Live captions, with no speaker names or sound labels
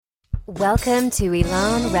Welcome to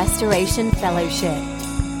Elan Restoration Fellowship,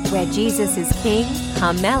 where Jesus is King,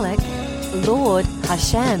 HaMelech, Lord,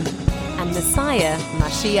 Hashem, and Messiah,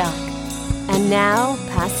 Mashiach. And now,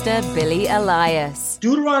 Pastor Billy Elias.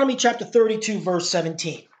 Deuteronomy chapter 32, verse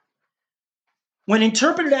 17. When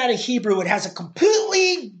interpreted out of Hebrew, it has a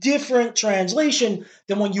completely different translation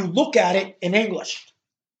than when you look at it in English.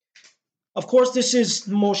 Of course, this is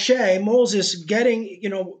Moses getting,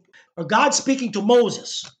 or God speaking to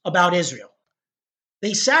Moses about Israel.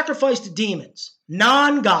 They sacrificed to demons,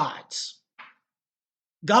 non-gods,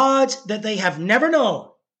 gods that they have never known,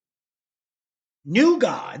 new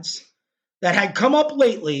gods that had come up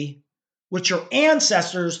lately, which your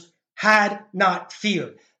ancestors had not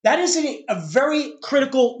feared. That is a very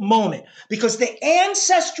critical moment because the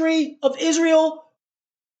ancestry of Israel,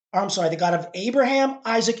 the God of Abraham,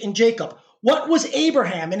 Isaac, and Jacob. What was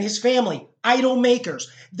Abraham and his family? Idol makers.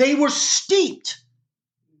 They were steeped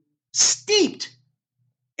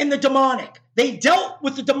in the demonic. They dealt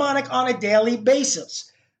with the demonic on a daily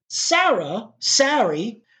basis.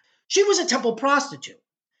 Sari, she was a temple prostitute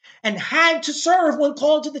and had to serve when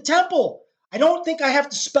called to the temple. I don't think I have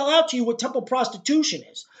to spell out to you what temple prostitution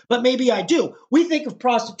is, but maybe I do. We think of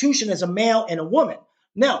prostitution as a male and a woman.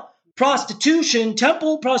 No,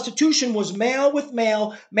 temple prostitution was male with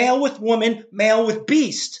male, male with woman, male with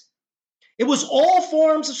beast. It was all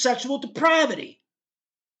forms of sexual depravity.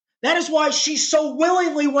 That is why she so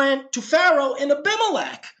willingly went to Pharaoh and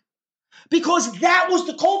Abimelech, because that was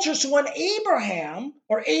the culture. So when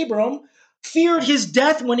Abram feared his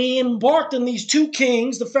death when he embarked on these two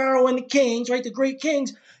kings, the Pharaoh and the kings, right, the great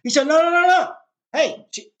kings, he said, no. Hey,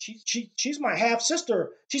 she's my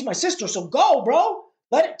half-sister. She's my sister, so go, bro.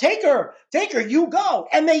 Take her, you go.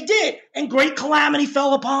 And they did, and great calamity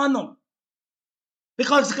fell upon them.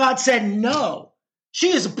 Because God said, no,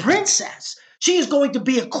 she is a princess. She is going to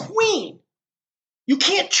be a queen. You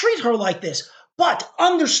can't treat her like this. But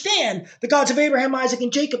understand, the gods of Abraham, Isaac,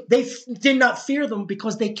 and Jacob, they did not fear them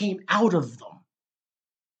because they came out of them.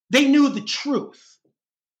 They knew the truth.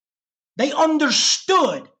 They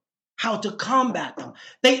understood how to combat them.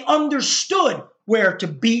 They understood where to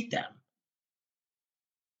beat them.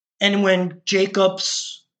 And when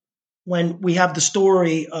we have the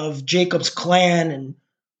story of Jacob's clan and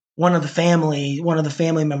one of the family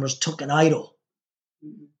members took an idol.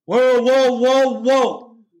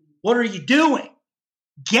 Whoa. What are you doing?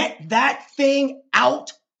 Get that thing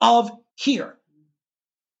out of here.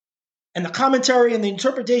 And the commentary and the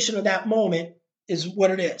interpretation of that moment is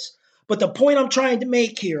what it is. But the point I'm trying to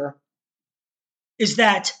make here is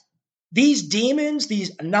that these demons,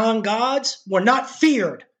 these non-gods, were not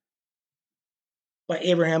feared by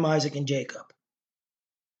Abraham, Isaac, and Jacob.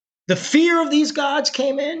 The fear of these gods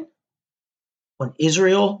came in when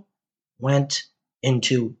Israel went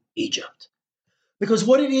into Egypt. Because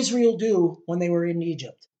what did Israel do when they were in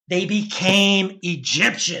Egypt? They became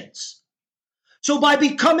Egyptians. So by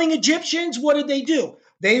becoming Egyptians, what did they do?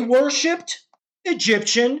 They worshipped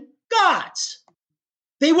Egyptian gods.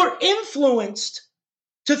 They were influenced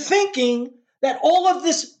to thinking that all of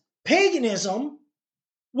this paganism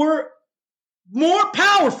were more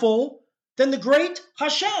powerful than the great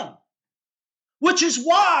Hashem, which is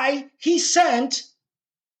why he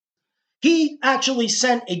actually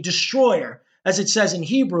sent a destroyer, as it says in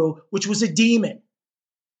Hebrew, which was a demon.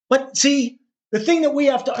 But see, the thing that we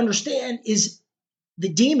have to understand is the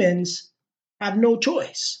demons have no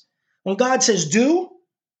choice. When God says do,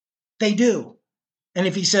 they do. And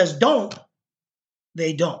if he says don't,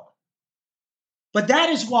 they don't. But that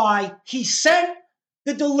is why he sent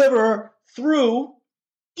the deliverer through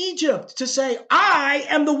Egypt to say, I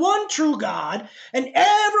am the one true God, and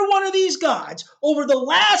every one of these gods, over the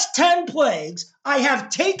last 10 plagues, I have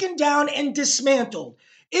taken down and dismantled.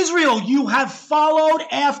 Israel, you have followed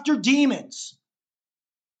after demons.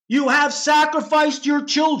 You have sacrificed your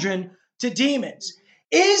children to demons.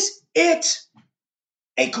 Is it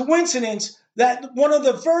a coincidence that one of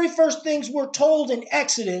the very first things we're told in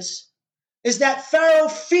Exodus is that Pharaoh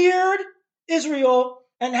feared Israel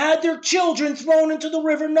and had their children thrown into the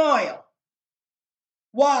river Nile?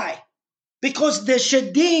 Why? Because the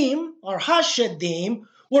Shedim, or Hashedim,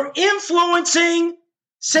 were influencing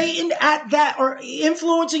Satan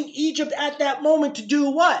influencing Egypt at that moment to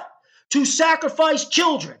do what? To sacrifice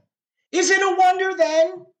children. Is it a wonder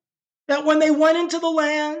then that when they went into the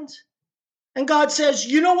land and God says,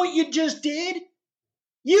 you know what you just did?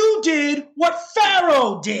 You did what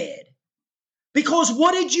Pharaoh did. Because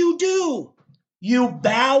what did you do? You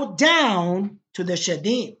bowed down to the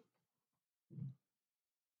Shedim.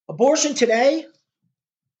 Abortion today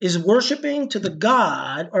is worshiping to the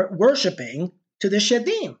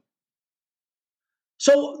Shedim.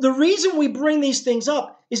 So the reason we bring these things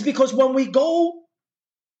up is because when we go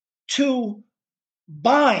to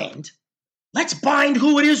bind, let's bind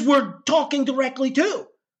who it is we're talking directly to.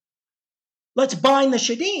 Let's bind the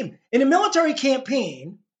Shedim. In a military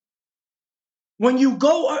campaign, when you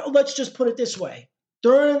go, let's just put it this way.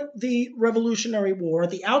 During the Revolutionary War, at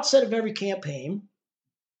the outset of every campaign,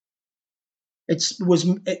 it's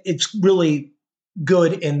really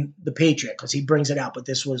good in The Patriot because he brings it out, but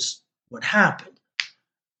this was what happened.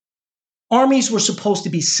 Armies were supposed to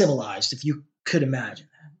be civilized, if you could imagine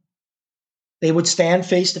that. They would stand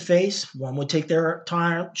face to face. One would take their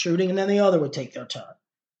time shooting, and then the other would take their turn.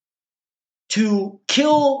 To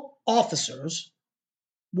kill officers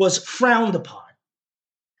was frowned upon.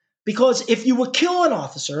 Because if you would kill an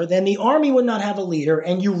officer, then the army would not have a leader,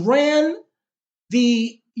 and you would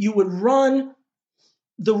run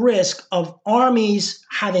the risk of armies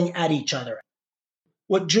having at each other.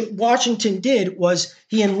 What Washington did was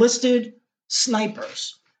he enlisted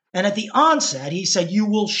snipers. And at the onset, he said, you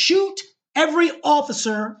will shoot every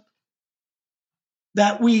officer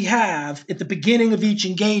that we have at the beginning of each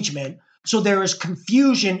engagement, so there is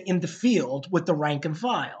confusion in the field with the rank and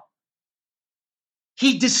file.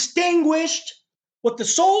 He distinguished what the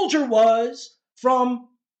soldier was from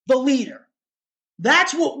the leader.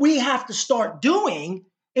 That's what we have to start doing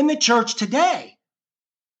in the church today.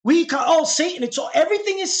 Satan,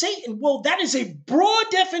 everything is Satan. Well, that is a broad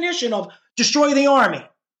definition of destroy the army.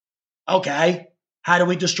 Okay, how do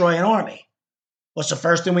we destroy an army? What's the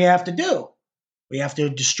first thing we have to do? We have to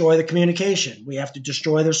destroy the communication. We have to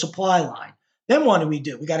destroy their supply line. Then what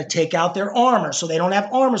do? We got to take out their armor so they don't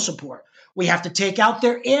have armor support. We have to take out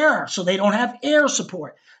their air so they don't have air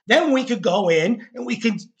support. Then we could go in and we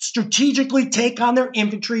could strategically take on their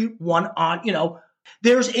infantry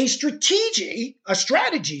There's a strategy.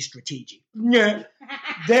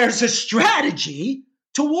 There's a strategy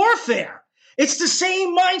to warfare. It's the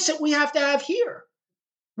same mindset we have to have here.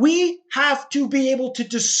 We have to be able to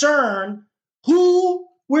discern who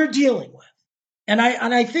we're dealing with. And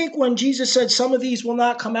I think when Jesus said some of these will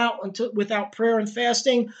not come out without prayer and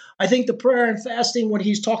fasting, I think the prayer and fasting, what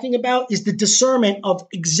he's talking about is the discernment of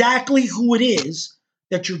exactly who it is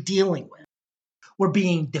that you're dealing with. We're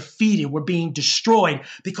being defeated. We're being destroyed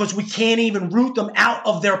because we can't even root them out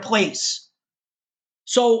of their place.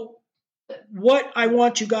 So what I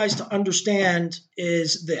want you guys to understand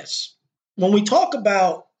is this. When we talk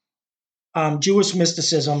about Jewish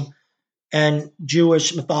mysticism and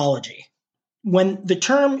Jewish mythology, when the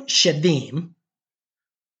term Shedim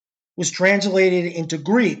was translated into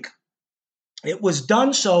Greek, it was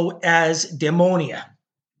done so as demonia,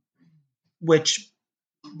 which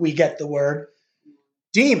we get the word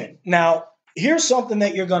demon. Now, here's something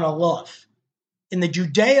that you're going to love. In the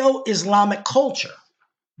Judeo-Islamic culture,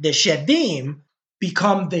 the Shedim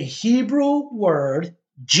become the Hebrew word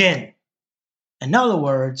JINN. In other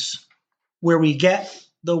words, where we get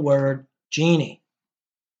the word genie.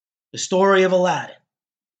 The story of Aladdin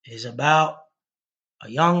is about a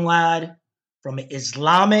young lad from an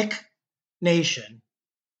Islamic nation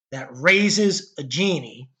that raises a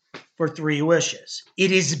genie for 3 wishes.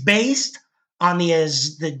 It is based on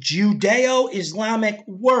the Judeo-Islamic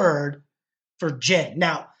word for jinn.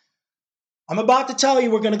 Now, I'm about to tell you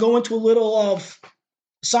we're going to go into a little of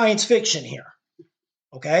science fiction here,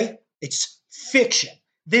 okay? It's fiction.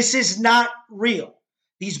 This is not real.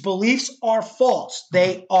 These beliefs are false.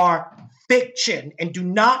 They are fiction and do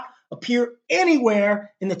not appear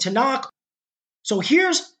anywhere in the Tanakh. So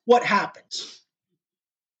here's what happens.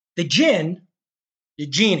 The jinn, the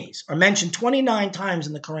genies, are mentioned 29 times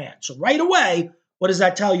in the Quran. So right away, what does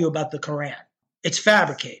that tell you about the Quran? It's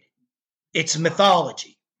fabricated. It's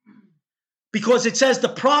mythology. Because it says the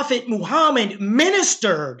Prophet Muhammad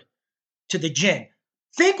ministered to the jinn.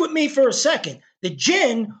 Think with me for a second. The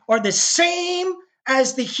jinn are the same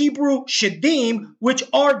as the Hebrew Shedim, which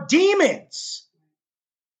are demons.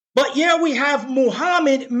 But yeah, we have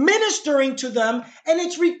Muhammad ministering to them, and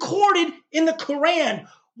it's recorded in the Quran.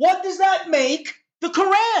 What does that make the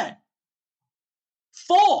Quran?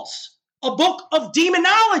 False. A book of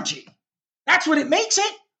demonology. That's what it makes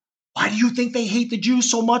it. Why do you think they hate the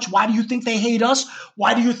Jews so much? Why do you think they hate us?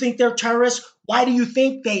 Why do you think they're terrorists? Why do you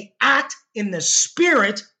think they act in the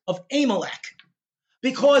spirit of Amalek?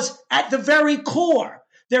 Because at the very core,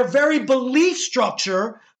 their very belief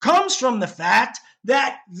structure comes from the fact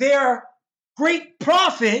that their great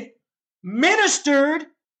prophet ministered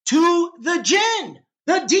to the jinn,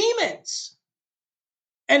 the demons.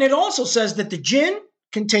 And it also says that the jinn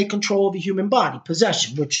can take control of the human body,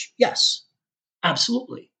 possession, which, yes,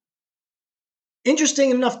 absolutely. Interesting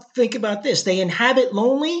enough to think about this. They inhabit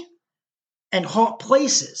lonely and haunt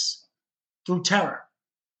places through terror.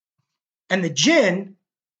 And the jinn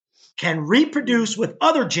can reproduce with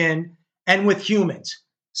other jinn and with humans.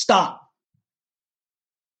 Stop.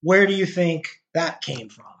 Where do you think that came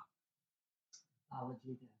from?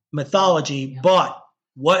 Mythology. But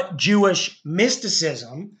what Jewish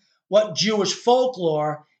mysticism, what Jewish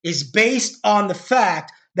folklore is based on the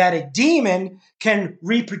fact that a demon can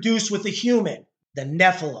reproduce with a human, the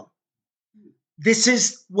Nephilim. This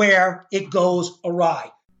is where it goes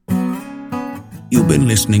awry. You've been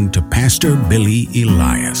listening to Pastor Billy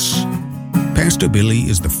Elias. Pastor Billy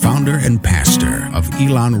is the founder and pastor of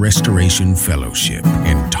Elon Restoration Fellowship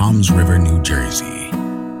in Toms River, New Jersey.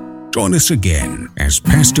 Join us again as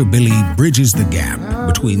Pastor Billy bridges the gap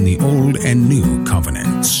between the old and new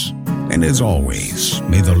covenants. And as always,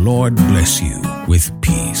 may the Lord bless you with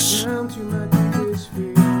peace.